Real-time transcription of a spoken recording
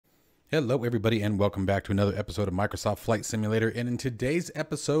Hello everybody and welcome back to another episode of Microsoft Flight Simulator, and in today's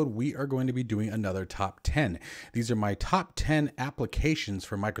episode we are going to be doing another top 10. These are my top 10 applications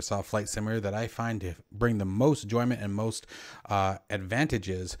for Microsoft Flight Simulator that I find to bring the most enjoyment and most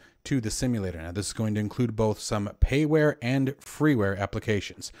advantages to the simulator. Now this is going to include both some payware and freeware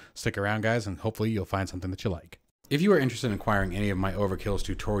applications. Stick around guys and hopefully you'll find something that you like. If you are interested in acquiring any of my overkills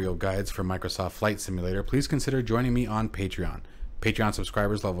tutorial guides for Microsoft Flight Simulator, please consider joining me on Patreon. Patreon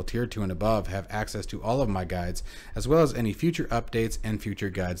subscribers level tier 2 and above have access to all of my guides, as well as any future updates and future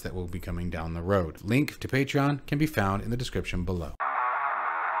guides that will be coming down the road. Link to Patreon can be found in the description below.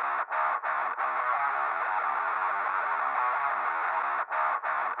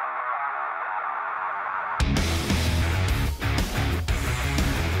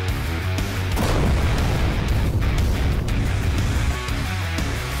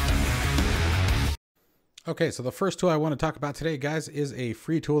 Okay, so the first tool I want to talk about today, guys, is a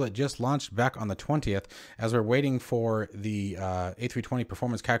free tool that just launched back on the 20th as we're waiting for the A320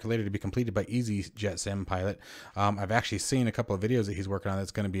 performance calculator to be completed by EasyJet Sim Pilot. I've actually seen a couple of videos that he's working on.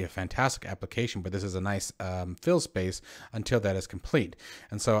 That's going to be a fantastic application, but this is a nice fill space until that is complete.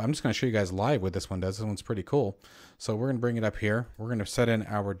 And so I'm just going to show you guys live what this one does. This one's pretty cool. So we're going to bring it up here. We're going to set in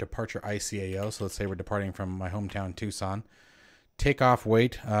our departure ICAO. So let's say we're departing from my hometown, Tucson. Takeoff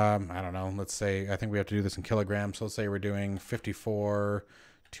weight, I don't know, let's say, I think we have to do this in kilograms. So let's say we're doing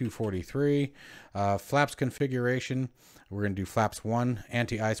 54,243. Flaps configuration, we're going to do flaps 1.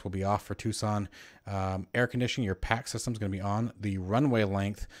 Anti-ice will be off for Tucson. Air conditioning, your pack system is going to be on. The runway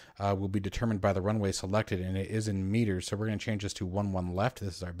length will be determined by the runway selected, and it is in meters. So we're going to change this to 11 left.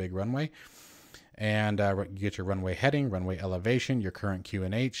 This is our big runway. And you get your runway heading, runway elevation, your current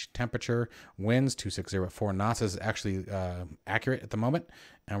QNH, temperature, winds, 2604 knots. This is actually accurate at the moment.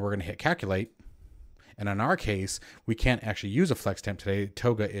 And we're going to hit calculate. And in our case, we can't actually use a flex temp today.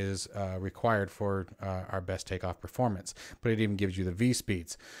 TOGA is required for our best takeoff performance, but it even gives you the V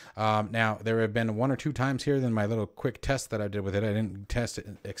speeds. Now, there have been 1 or 2 times here in my little quick test that I did with it. I didn't test it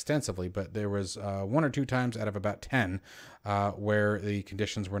extensively, but there was 1 or 2 times out of about 10 where the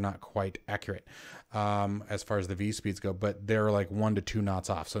conditions were not quite accurate as far as the V speeds go, but they're like 1 to 2 knots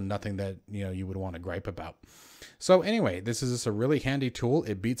off. So nothing that you would want to gripe about. So anyway, this is just a really handy tool.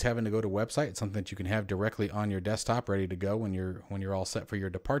 It beats having to go to a website. It's something that you can have directly on your desktop, ready to go when you're all set for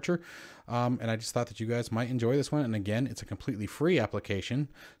your departure. And I just thought that you guys might enjoy this one. And again, it's a completely free application,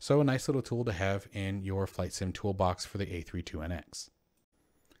 so a nice little tool to have in your flight sim toolbox for the A32NX.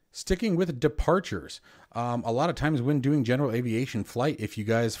 Sticking with departures, a lot of times when doing general aviation flight, if you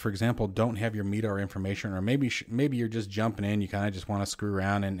guys, for example, don't have your METAR information, or maybe you're just jumping in, you kind of just want to screw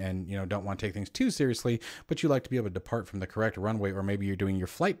around and don't want to take things too seriously, but you like to be able to depart from the correct runway, or maybe you're doing your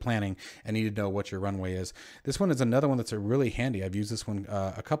flight planning and need to know what your runway is. This one is another one that's really handy. I've used this one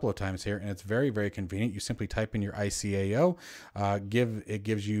a couple of times here, and it's very, very convenient. You simply type in your ICAO, it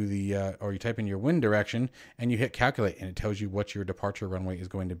gives you the, or you type in your wind direction, and you hit calculate, and it tells you what your departure runway is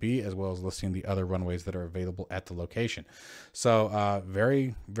going to be, as well as listing the other runways that are available at the location. So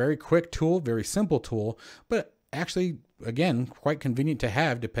very, very quick tool, very simple tool, but actually, again, quite convenient to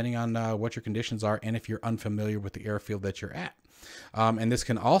have depending on what your conditions are and if you're unfamiliar with the airfield that you're at. And this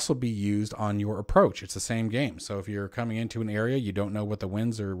can also be used on your approach. It's the same game. So if you're coming into an area, you don't know what the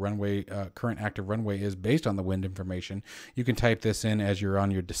winds or runway, current active runway is based on the wind information, you can type this in as you're on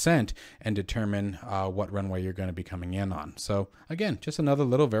your descent and determine what runway you're going to be coming in on. So again, just another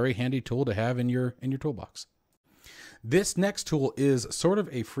little very handy tool to have in your toolbox. This next tool is sort of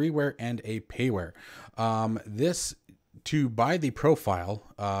a freeware and a payware. To buy the profile,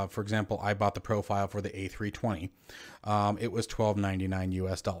 for example, I bought the profile for the A320. It was $12.99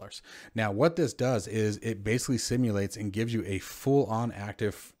 US. Now, what this does is it basically simulates and gives you a full-on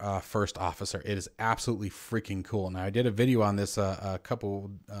active first officer. It is absolutely freaking cool. Now, I did a video on this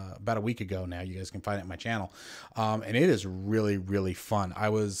about a week ago now. You guys can find it on my channel. And it is really, really fun. I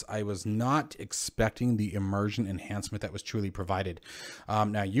was not expecting the immersion enhancement that was truly provided.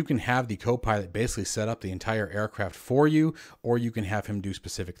 Now, you can have the co-pilot basically set up the entire aircraft for you, or you can have him do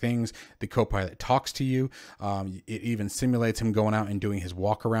specific things. The co-pilot talks to you. It even simulates him going out and doing his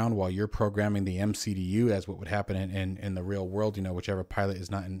walk around while you're programming the MCDU, as what would happen in the real world, whichever pilot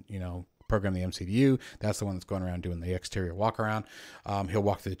is not program the MCDU. That's the one that's going around doing the exterior walk around. He'll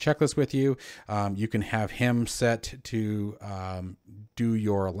walk through the checklist with you. You can have him set to do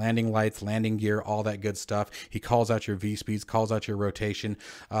your landing lights, landing gear, all that good stuff. He calls out your V speeds, calls out your rotation.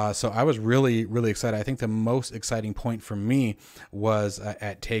 So I was really, really excited. I think the most exciting point for me was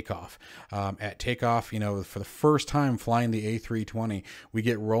at takeoff. At takeoff, you know, for the first time flying the A320, we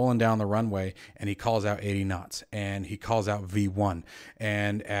get rolling down the runway and he calls out 80 knots and he calls out V1.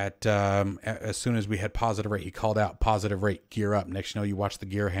 And as soon as we had positive rate, he called out positive rate, gear up. Next, you know, you watch the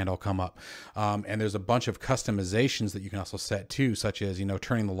gear handle come up. And there's a bunch of customizations that you can also set too, such as, you know,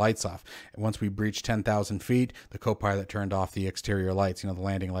 turning the lights off. And once we breached 10,000 feet, the co-pilot turned off the exterior lights, you know, the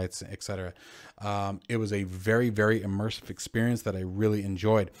landing lights, etc. It was a very, very immersive experience that I really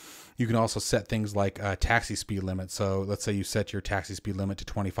enjoyed. You can also set things like taxi speed limit. So let's say you set your taxi speed limit to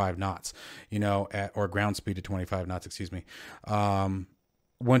 25 knots, you know, or ground speed to 25 knots, excuse me.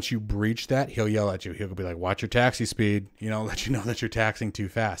 Once you breach that, he'll yell at you. He'll be like, watch your taxi speed, you know, let you know that you're taxiing too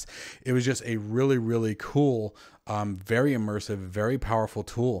fast. It was just a really, really cool, very immersive, very powerful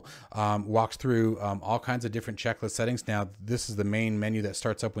tool. Walks through all kinds of different checklist settings. Now, this is the main menu that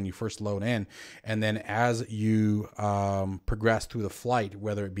starts up when you first load in. And then as you progress through the flight,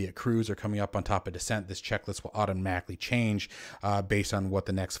 whether it be at cruise or coming up on top of descent, this checklist will automatically change based on what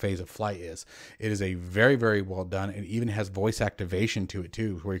the next phase of flight is. It is a very, very well done. It even has voice activation to it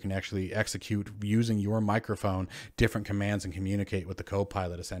too, where you can actually execute using your microphone different commands and communicate with the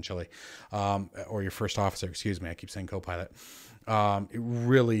co-pilot essentially, or your first officer, excuse me. I keep saying co-pilot.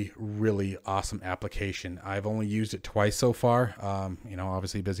 Really, really awesome application. I've only used it twice so far. You know,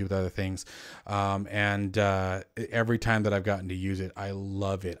 obviously busy with other things. And every time that I've gotten to use it, I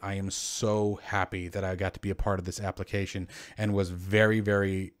love it. I am so happy that I got to be a part of this application and was very,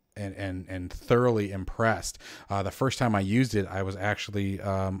 very and thoroughly impressed. The first time I used it, I was actually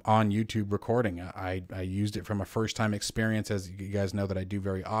on YouTube recording. I used it from a first time experience, as you guys know that I do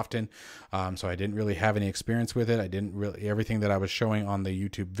very often. So I didn't really have any experience with it. I didn't really, everything that I was showing on the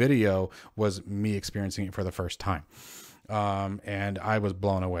YouTube video was me experiencing it for the first time. And I was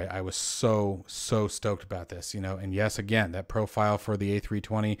blown away. I was so stoked about this, you know. And yes, again, that profile for the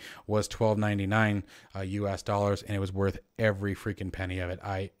A320 was $12.99 US dollars, and it was worth every freaking penny of it.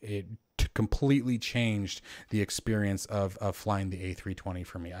 It completely changed the experience of flying the A320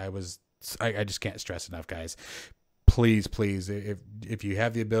 for me. I just can't stress enough, guys. Please, if you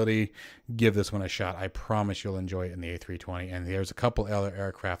have the ability, give this one a shot. I promise you'll enjoy it in the A320. And there's a couple other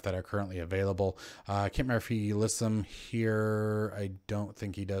aircraft that are currently available. I can't remember if he lists them here. I don't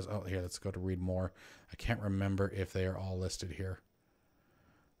think he does. Oh, here, let's go to read more. I can't remember if they are all listed here.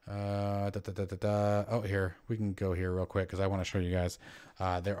 Oh, here, we can go here real quick because I want to show you guys.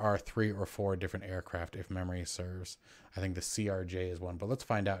 There are 3 or 4 different aircraft, if memory serves. I think the CRJ is one, but let's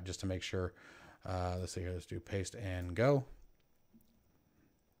find out just to make sure. Let's see here. Let's do paste and go.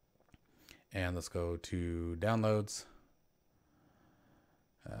 And let's go to downloads.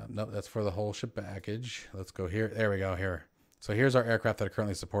 No, that's for the whole ship package. Let's go here. There we go here. So here's our aircraft that are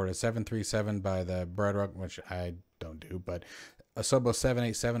currently supported. 737 by the Bradrock, which I don't do, but Asobo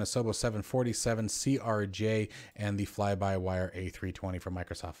 787, Asobo 747, CRJ, and the Flybywire A320 for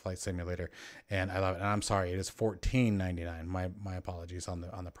Microsoft Flight Simulator. And I love it. And I'm sorry, it is $14.99. My apologies on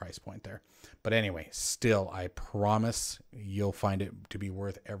the price point there. But anyway, still, I promise you'll find it to be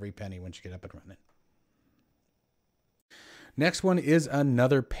worth every penny once you get up and running. Next one is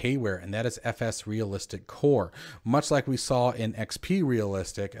another Payware, and that is FS Realistic Core. Much like we saw in XP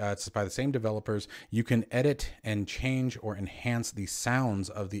Realistic, it's by the same developers. You can edit and change or enhance the sounds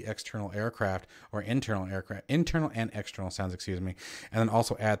of the external aircraft or internal and external sounds, excuse me, and then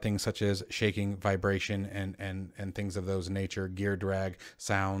also add things such as shaking, vibration, and things of those nature, gear drag,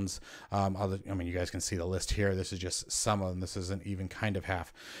 sounds. I mean, you guys can see the list here. This is just some of them. This isn't even kind of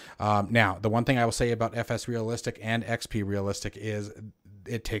half. Now, the one thing I will say about FS Realistic and XP Realistic is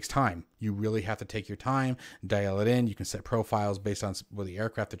it takes time. You really have to take your time, dial it in. You can set profiles based on the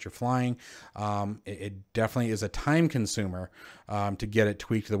aircraft that you're flying. It definitely is a time consumer to get it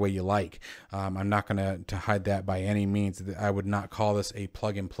tweaked the way you like. I'm not going to hide that by any means. I would not call this a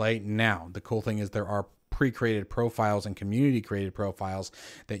plug and play. Now, the cool thing is there are pre-created profiles and community-created profiles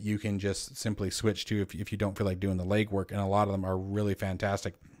that you can just simply switch to if you don't feel like doing the legwork, and a lot of them are really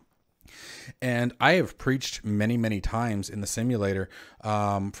fantastic. And I have preached many, many times in the simulator.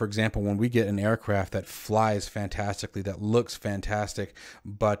 For example, when we get an aircraft that flies fantastically, that looks fantastic,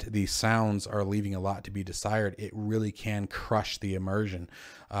 but the sounds are leaving a lot to be desired, it really can crush the immersion.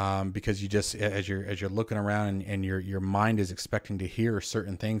 Because you just, as you're looking around and your mind is expecting to hear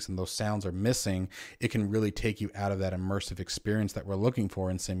certain things and those sounds are missing, it can really take you out of that immersive experience that we're looking for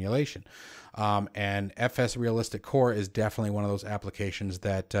in simulation. And FS Realistic Core is definitely one of those applications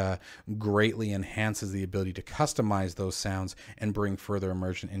that greatly enhances the ability to customize those sounds and bring further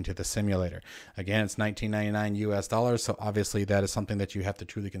immersion into the simulator. Again, it's $19.99 US, so obviously that is something that you have to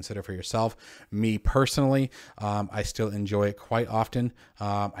truly consider for yourself. Me personally, I still enjoy it quite often.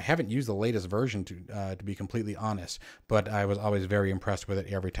 I haven't used the latest version to be completely honest, but I was always very impressed with it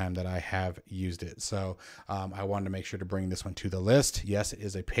every time that I have used it. So I wanted to make sure to bring this one to the list. Yes, it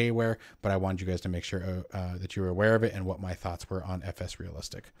is a payware, but I wanted you guys to make sure that you were aware of it and what my thoughts were on FS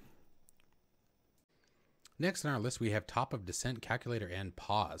Realistic. Next on our list, we have Top of Descent Calculator and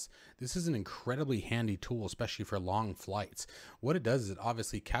Pause. This is an incredibly handy tool, especially for long flights. What it does is it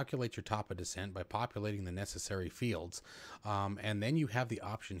obviously calculates your top of descent by populating the necessary fields. And then you have the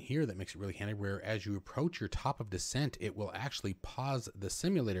option here that makes it really handy where as you approach your top of descent, it will actually pause the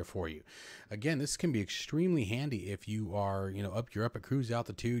simulator for you. Again, this can be extremely handy if you are, you're up at cruise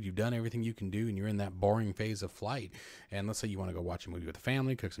altitude, you've done everything you can do, and you're in that boring phase of flight. And let's say you want to go watch a movie with the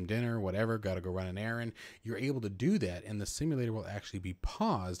family, cook some dinner, whatever, got to go run an errand. You're able to do that, and the simulator will actually be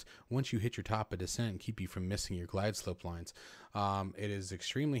paused once you hit your top of descent and keep you from missing your glide slope lines. It is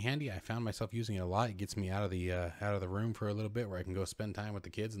extremely handy. I found myself using it a lot. It gets me out of the room for a little bit where I can go spend time with the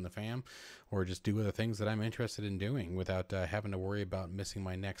kids and the fam, or just do other things that I'm interested in doing without having to worry about missing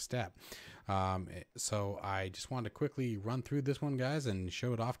my next step. So I just wanted to quickly run through this one, guys, and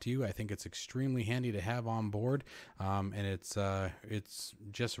show it off to you. I think it's extremely handy to have on board, and it's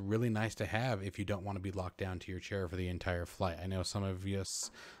just really nice to have if you don't want to be locked down to your chair for the entire flight. I know some of you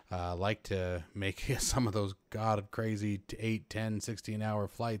like to make some of those crazy 8, 10, 16-hour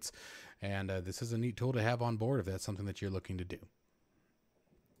flights, and this is a neat tool to have on board if that's something that you're looking to do.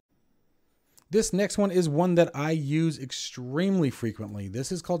 This next one is one that I use extremely frequently.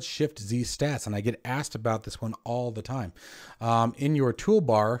 This is called Shift Z Stats, and I get asked about this one all the time. In your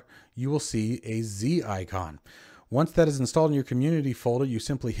toolbar, you will see a Z icon. Once that is installed in your community folder, you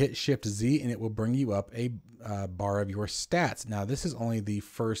simply hit Shift Z and it will bring you up a bar of your stats. Now, this is only the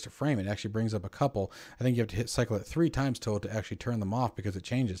first frame. It actually brings up a couple. I think you have to cycle it 3 times total to actually turn them off because it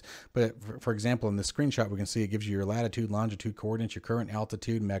changes. But for example, in this screenshot, we can see it gives you your latitude, longitude coordinates, your current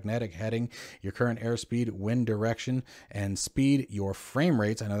altitude, magnetic heading, your current airspeed, wind direction, and speed, your frame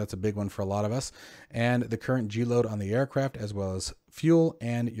rates. I know that's a big one for a lot of us, and the current G load on the aircraft, as well as fuel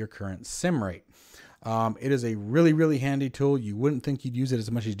and your current sim rate. It is a really, really handy tool. You wouldn't think you'd use it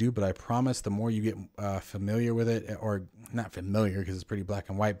as much as you do, but I promise the more you get familiar with it, or not familiar because it's pretty black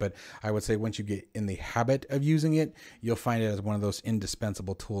and white, but I would say once you get in the habit of using it, you'll find it as one of those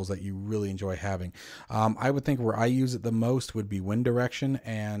indispensable tools that you really enjoy having. I would think where I use it the most would be wind direction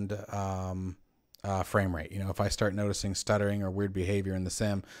and frame rate. If I start noticing stuttering or weird behavior in the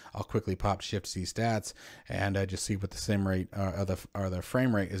sim, I'll quickly pop Shift Z Stats and just see what the sim rate or the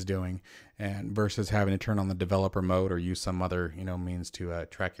frame rate is doing, and versus having to turn on the developer mode or use some other means to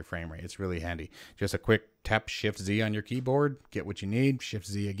track your frame rate. It's really handy. Just a quick tap Shift Z on your keyboard, get what you need, Shift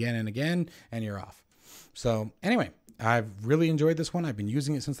Z again and again, and you're off. So anyway, I've really enjoyed this one. I've been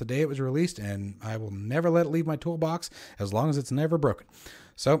using it since the day it was released, and I will never let it leave my toolbox as long as it's never broken.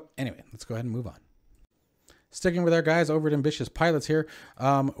 So anyway, let's go ahead and move on. Sticking with our guys over at Ambitious Pilots here,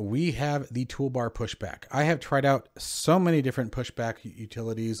 we have the toolbar pushback. I have tried out so many different pushback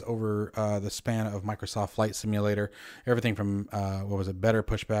utilities over the span of Microsoft Flight Simulator. Everything from, Better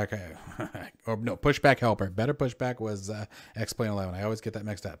Pushback, Pushback Helper. Better Pushback was X-Plane 11. I always get that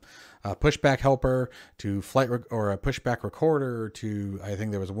mixed up. Pushback Helper to a Pushback Recorder to, I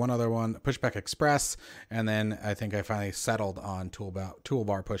think there was one other one, Pushback Express, and then I think I finally settled on toolbar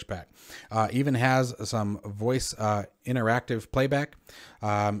pushback. Even has some voice interactive playback,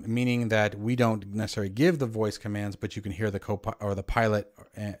 meaning that we don't necessarily give the voice commands, but you can hear the pilot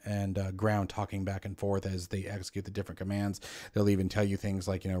and ground talking back and forth as they execute the different commands. They'll even tell you things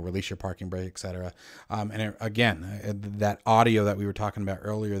like, release your parking brake, etc. That audio that we were talking about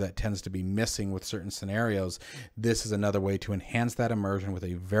earlier that tends to be missing with certain scenarios, this is another way to enhance that immersion with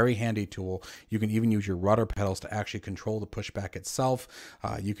a very handy tool. You can even use your rudder pedals to actually control the pushback itself.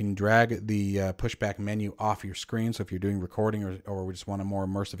 You can drag the pushback menu off your screen. So if if you're doing recording or we just want a more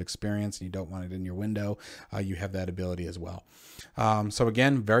immersive experience and you don't want it in your window, you have that ability as well. So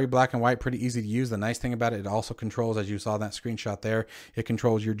again, very black and white, pretty easy to use. The nice thing about it, it also controls, as you saw in that screenshot there, it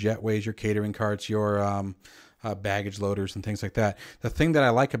controls your jetways, your catering carts, your baggage loaders and things like that. The thing that I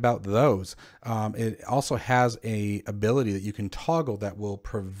like about those, it also has a ability that you can toggle that will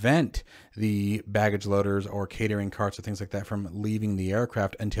prevent the baggage loaders or catering carts or things like that from leaving the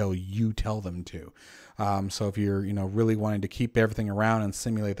aircraft until you tell them to. So if you're, really wanting to keep everything around and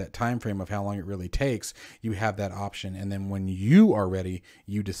simulate that time frame of how long it really takes, you have that option. And then when you are ready,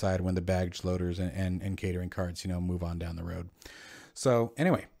 you decide when the baggage loaders and catering carts, move on down the road. So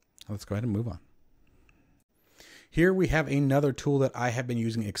anyway, let's go ahead and move on. Here we have another tool that I have been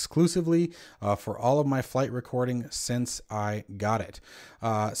using exclusively for all of my flight recording since I got it.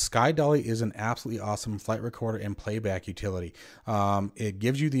 SkyDolly is an absolutely awesome flight recorder and playback utility. It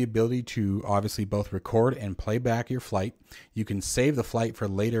gives you the ability to obviously both record and play back your flight. You can save the flight for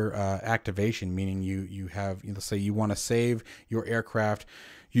later activation, meaning you have, let's say you want to save your aircraft.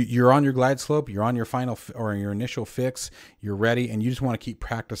 You're on your glide slope, you're on your final or your initial fix, you're ready, and you just want to keep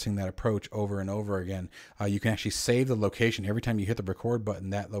practicing that approach over and over again. You can actually save the location. Every time you hit the record button,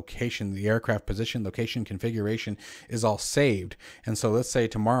 that location, the aircraft position, location, configuration is all saved. And so let's say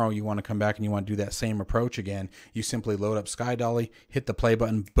tomorrow you want to come back and you want to do that same approach again. You simply load up SkyDolly, hit the play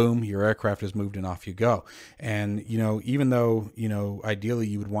button, boom, your aircraft is moved and off you go. And, even though, ideally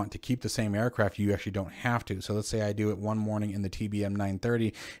you would want to keep the same aircraft, you actually don't have to. So let's say I do it one morning in the TBM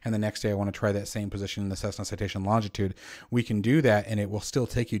 930, and the next day I want to try that same position in the Cessna Citation Longitude. We can do that, and it will still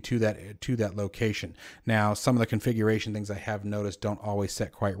take you to that location. Now, some of the configuration things I have noticed don't always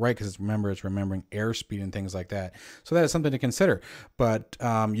set quite right, because remember, it's remembering airspeed and things like that. So that is something to consider. But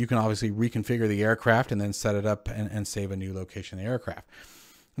you can obviously reconfigure the aircraft and then set it up and save a new location of the aircraft.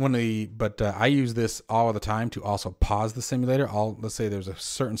 I use this all the time to also pause the simulator. Let's say there's a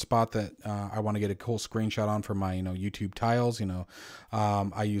certain spot that I want to get a cool screenshot on for my YouTube tiles.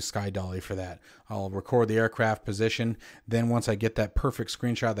 I use SkyDolly for that. I'll record the aircraft position. Then once I get that perfect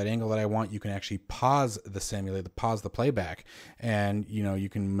screenshot, that angle that I want, you can actually pause the simulator, pause the playback, and you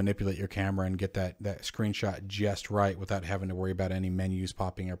can manipulate your camera and get that screenshot just right without having to worry about any menus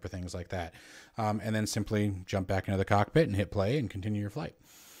popping up or things like that. And then simply jump back into the cockpit and hit play and continue your flight.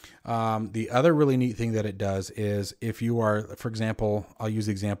 The other really neat thing that it does is if you are, for example, I'll use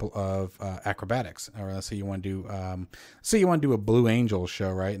the example of acrobatics, or let's say you want to do a Blue Angels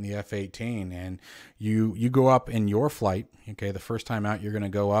show, right, in the F-18, and you go up in your flight. Okay, the first time out, you're going to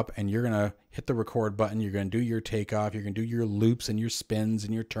go up and you're going to hit the record button. You're going to do your takeoff. You're going to do your loops and your spins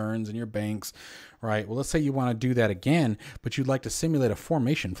and your turns and your banks, right? Well, let's say you want to do that again, but you'd like to simulate a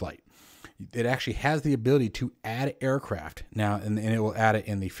formation flight. It actually has the ability to add aircraft now, and it will add it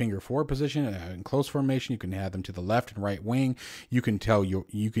in the finger forward position, in close formation. You can add them to the left and right wing. You can tell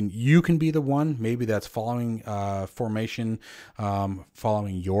you can be the one maybe that's following formation,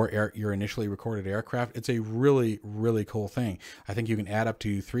 following your initially recorded aircraft. It's a really, really cool thing. I think you can add up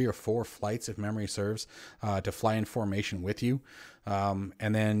to 3 or 4 flights, if memory serves, to fly in formation with you,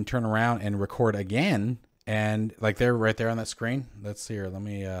 and then turn around and record again. And like they're right there on that screen. Let's see here. Let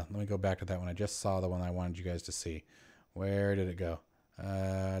me go back to that one. I just saw the one I wanted you guys to see. Where did it go?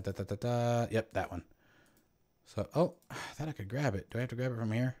 Yep, that one. So, I thought I could grab it. Do I have to grab it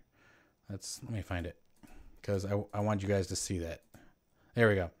from here? Let me find it, because I want you guys to see that. There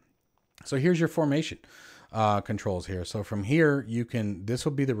we go. So here's your formation controls here. So from here, this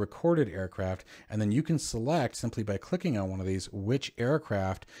will be the recorded aircraft, and then you can select simply by clicking on one of these which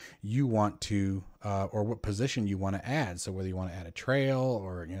aircraft you want to or what position you want to add. So whether you want to add a trail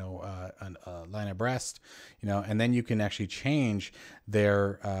or a line abreast, and then you can actually change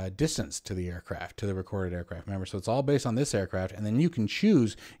their distance to the aircraft, to the recorded aircraft. Remember, so it's all based on this aircraft, and then you can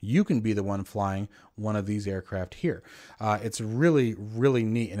choose. You can be the one flying one of these aircraft here. It's really, really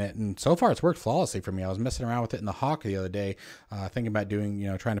neat, and so far it's worked flawlessly for me. I was messing around with it in the Hawk the other day, thinking about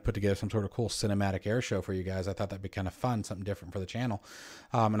doing, trying to put together some sort of cool cinematic air show for you guys. I thought that'd be kind of fun, something different for the channel.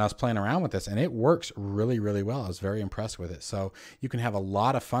 And I was playing around with this, and it works really, really well. I was very impressed with it. So you can have a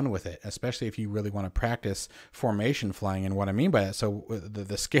lot of fun with it, especially if you really want to practice formation flying. And what I mean by that, so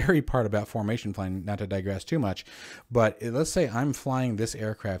the scary part about formation flying, not to digress too much, but let's say I'm flying this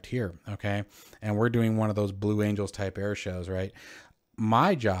aircraft here, okay, and we're doing one of those Blue Angels type air shows, right?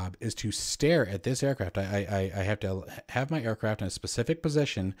 my job is to stare at this aircraft. I have to have my aircraft in a specific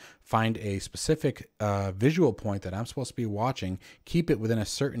position, find a specific visual point that I'm supposed to be watching, keep it within a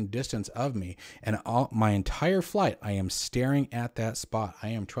certain distance of me, and my entire flight, I am staring at that spot. I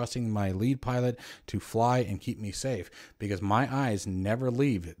am trusting my lead pilot to fly and keep me safe, because my eyes never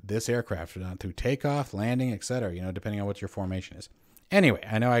leave this aircraft through takeoff, landing, etc., you know, depending on what your formation is. Anyway,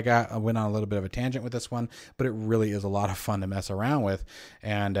 I know I went on a little bit of a tangent with this one, but it really is a lot of fun to mess around with,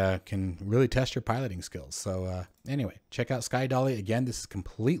 and can really test your piloting skills. So anyway, check out SkyDolly. Again, this is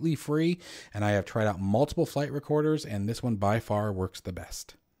completely free, and I have tried out multiple flight recorders, and this one by far works the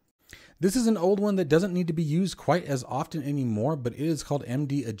best. This is an old one that doesn't need to be used quite as often anymore, but it is called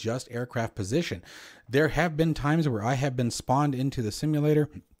MD Adjust Aircraft Position. There have been times where I have been spawned into the simulator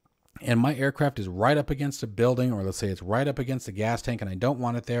and my aircraft is right up against a building, or let's say it's right up against a gas tank and I don't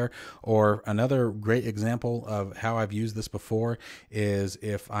want it there. Or another great example of how I've used this before is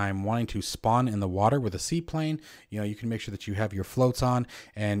if I'm wanting to spawn in the water with a seaplane, you know, you can make sure that you have your floats on,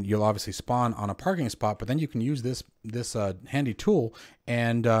 and you'll obviously spawn on a parking spot, but then you can use this handy tool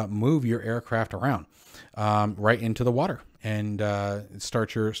and move your aircraft around right into the water, and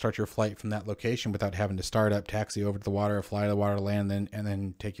start your flight from that location without having to start up, taxi over to the water, fly to the water, land, and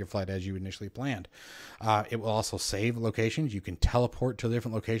then take your flight as you initially planned. It will also save locations. You can teleport to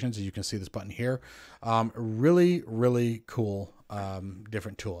different locations, as you can see this button here. Really, really cool.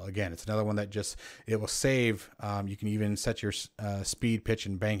 Different tool. Again, it's another one that it will save. You can even set your speed, pitch,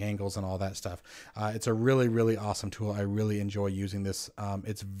 and bank angles and all that stuff. It's a really, really awesome tool. I really enjoy using this.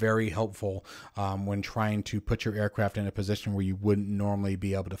 It's very helpful when trying to put your aircraft in a position where you wouldn't normally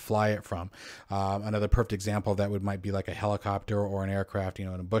be able to fly it from. Another perfect example of that might be like a helicopter or an aircraft, you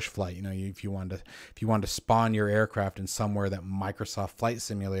know, in a bush flight. You know, if you wanted to spawn your aircraft in somewhere that Microsoft Flight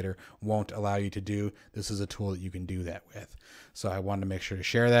Simulator won't allow you to do, this is a tool that you can do that with. So I wanted to make sure to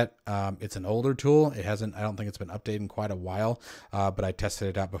share that. It's an older tool. I don't think it's been updated in quite a while, but I tested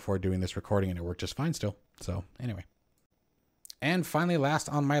it out before doing this recording and it worked just fine still. So anyway. And finally, last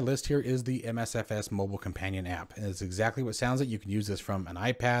on my list here is the MSFS mobile companion app. And it's exactly what it sounds like. You can use this from an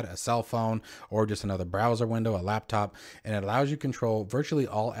iPad, a cell phone, or just another browser window, a laptop, and it allows you to control virtually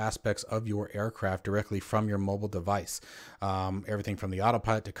all aspects of your aircraft directly from your mobile device. Everything from the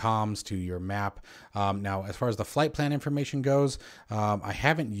autopilot to comms to your map. Now, as far as the flight plan information goes, I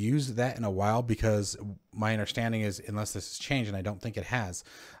haven't used that in a while because my understanding is, unless this has changed, and I don't think it has,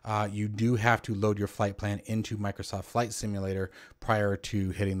 you do have to load your flight plan into Microsoft Flight Simulator prior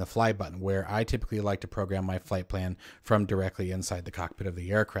to hitting the fly button, where I typically like to program my flight plan from directly inside the cockpit of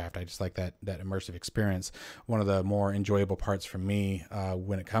the aircraft. I just like that immersive experience. One of the more enjoyable parts for me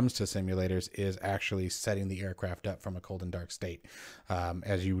when it comes to simulators is actually setting the aircraft up from a cold and dark state,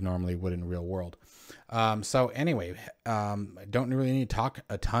 as you normally would in real world. So anyway, I don't really need to talk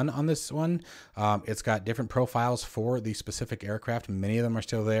a ton on this one. It's got different profiles for the specific aircraft. Many of them are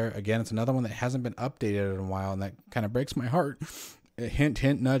still there. Again, it's another one that hasn't been updated in a while, and that kind of breaks my heart. Hint,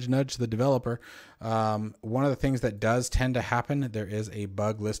 hint, nudge, nudge to the developer. One of the things that does tend to happen, there is a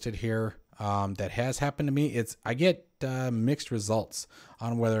bug listed here that has happened to me. I get mixed results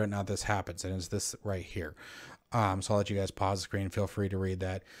on whether or not this happens, and it's this right here. So I'll let you guys pause the screen. Feel free to read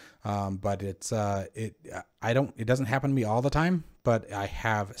that. But it doesn't happen to me all the time, but I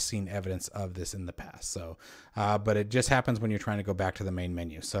have seen evidence of this in the past. So, but it just happens when you're trying to go back to the main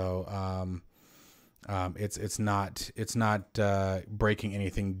menu. So, it's not breaking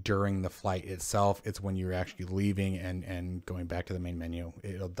anything during the flight itself. It's when you're actually leaving and going back to the main menu,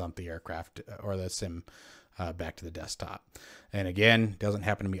 it'll dump the aircraft or the sim back to the desktop. And again, it doesn't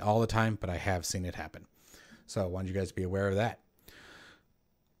happen to me all the time, but I have seen it happen. So I wanted you guys to be aware of that.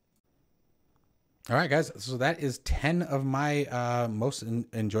 All right, guys, so that is 10 of my most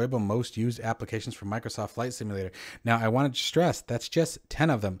enjoyable, most used applications for Microsoft Flight Simulator. Now, I wanted to stress, that's just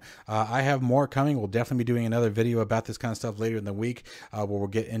 10 of them. I have more coming. We'll definitely be doing another video about this kind of stuff later in the week, where we'll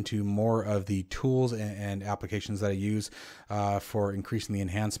get into more of the tools and applications that I use for increasing the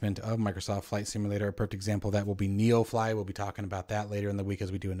enhancement of Microsoft Flight Simulator. A perfect example of that will be NeoFly. We'll be talking about that later in the week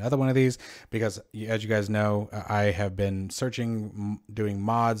as we do another one of these, because as you guys know, I have been searching, doing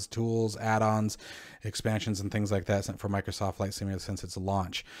mods, tools, add-ons, expansions and things like that for Microsoft Flight Simulator since its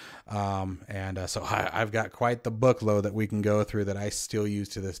launch. So I've got quite the bookload that we can go through that I still use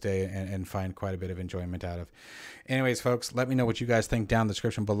to this day and find quite a bit of enjoyment out of. Anyways, folks, let me know what you guys think down in the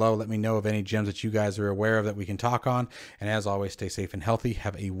description below. Let me know of any gems that you guys are aware of that we can talk on. And as always, stay safe and healthy.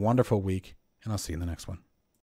 Have a wonderful week, and I'll see you in the next one.